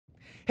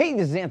Hey,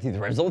 this is Anthony, the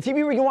RevZilla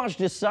TV, where you can watch,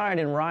 decide,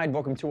 and ride.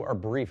 Welcome to our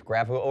brief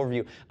graphical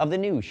overview of the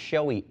new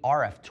Shoei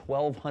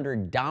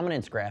RF-1200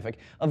 dominance graphic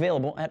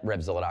available at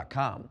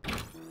RevZilla.com.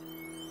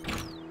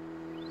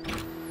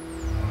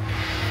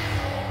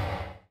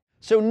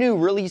 So new,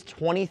 released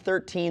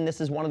 2013,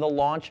 this is one of the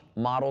launch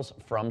models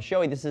from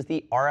Shoei. This is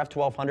the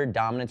RF-1200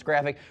 dominance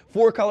graphic.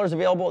 4 colors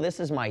available. This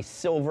is my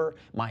silver,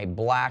 my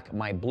black,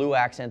 my blue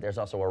accent. There's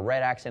also a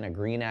red accent, a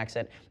green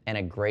accent, and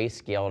a gray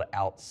scaled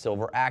out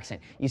silver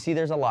accent. You see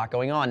there's a lot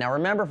going on. Now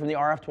remember, from the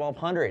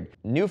RF-1200,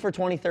 new for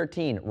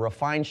 2013,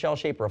 refined shell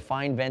shape,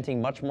 refined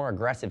venting, much more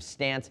aggressive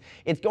stance.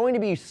 It's going to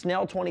be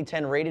Snell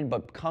 2010 rated,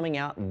 but coming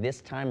out this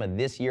time of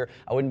this year,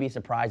 I wouldn't be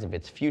surprised if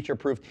it's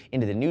future-proofed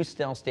into the new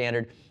Snell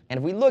standard. And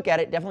if we look at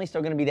it, definitely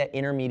still going to be that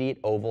intermediate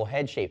oval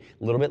head shape.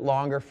 A little bit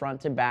longer front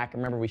to back.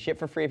 Remember, we ship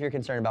for free if you're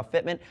concerned about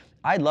fitment.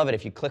 I'd love it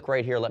if you click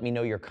right here. Let me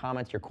know your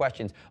comments, your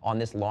questions on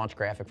this launch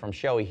graphic from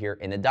Shoei here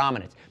in the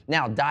dominance.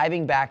 Now,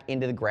 diving back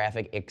into the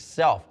graphic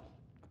itself.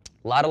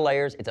 A lot of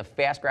layers. It's a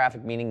fast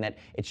graphic, meaning that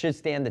it should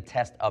stand the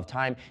test of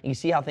time. And you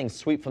see how things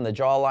sweep from the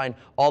jawline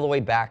all the way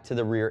back to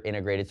the rear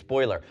integrated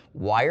spoiler.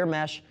 Wire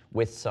mesh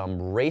with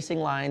some racing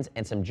lines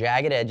and some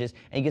jagged edges.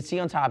 And you can see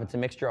on top, it's a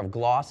mixture of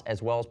gloss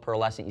as well as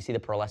pearlescent. You see the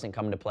pearlescent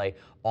come into play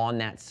on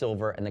that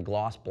silver, and the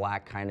gloss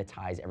black kind of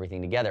ties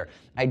everything together.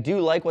 I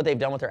do like what they've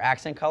done with their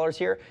accent colors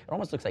here. It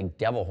almost looks like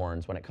devil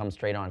horns when it comes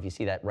straight on, if you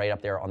see that right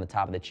up there on the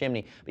top of the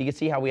chimney. But you can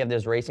see how we have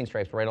those racing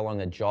stripes right along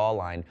the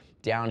jawline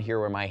down here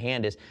where my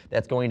hand is.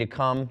 That's going to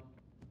come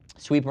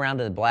sweep around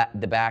to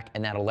the back,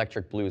 and that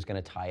electric blue is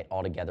going to tie it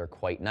all together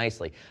quite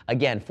nicely.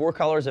 Again, 4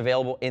 colors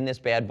available in this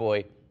bad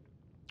boy.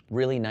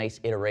 Really nice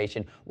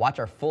iteration. Watch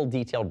our full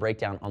detailed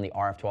breakdown on the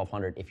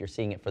RF-1200 if you're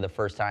seeing it for the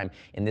first time.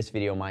 In this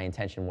video, my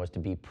intention was to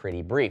be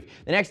pretty brief.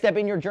 The next step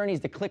in your journey is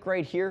to click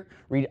right here,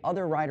 read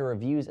other rider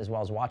reviews, as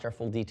well as watch our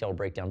full detailed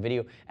breakdown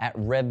video at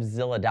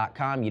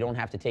RevZilla.com. You don't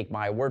have to take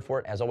my word for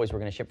it. As always, we're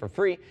going to ship for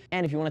free.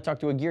 And if you want to talk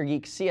to a gear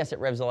geek, see us at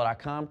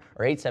RevZilla.com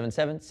or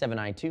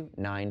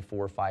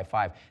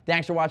 877-792-9455.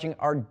 Thanks for watching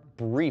our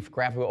brief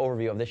graphical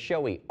overview of the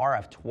Shoei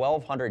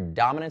RF-1200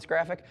 dominance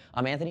graphic.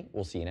 I'm Anthony.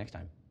 We'll see you next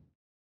time.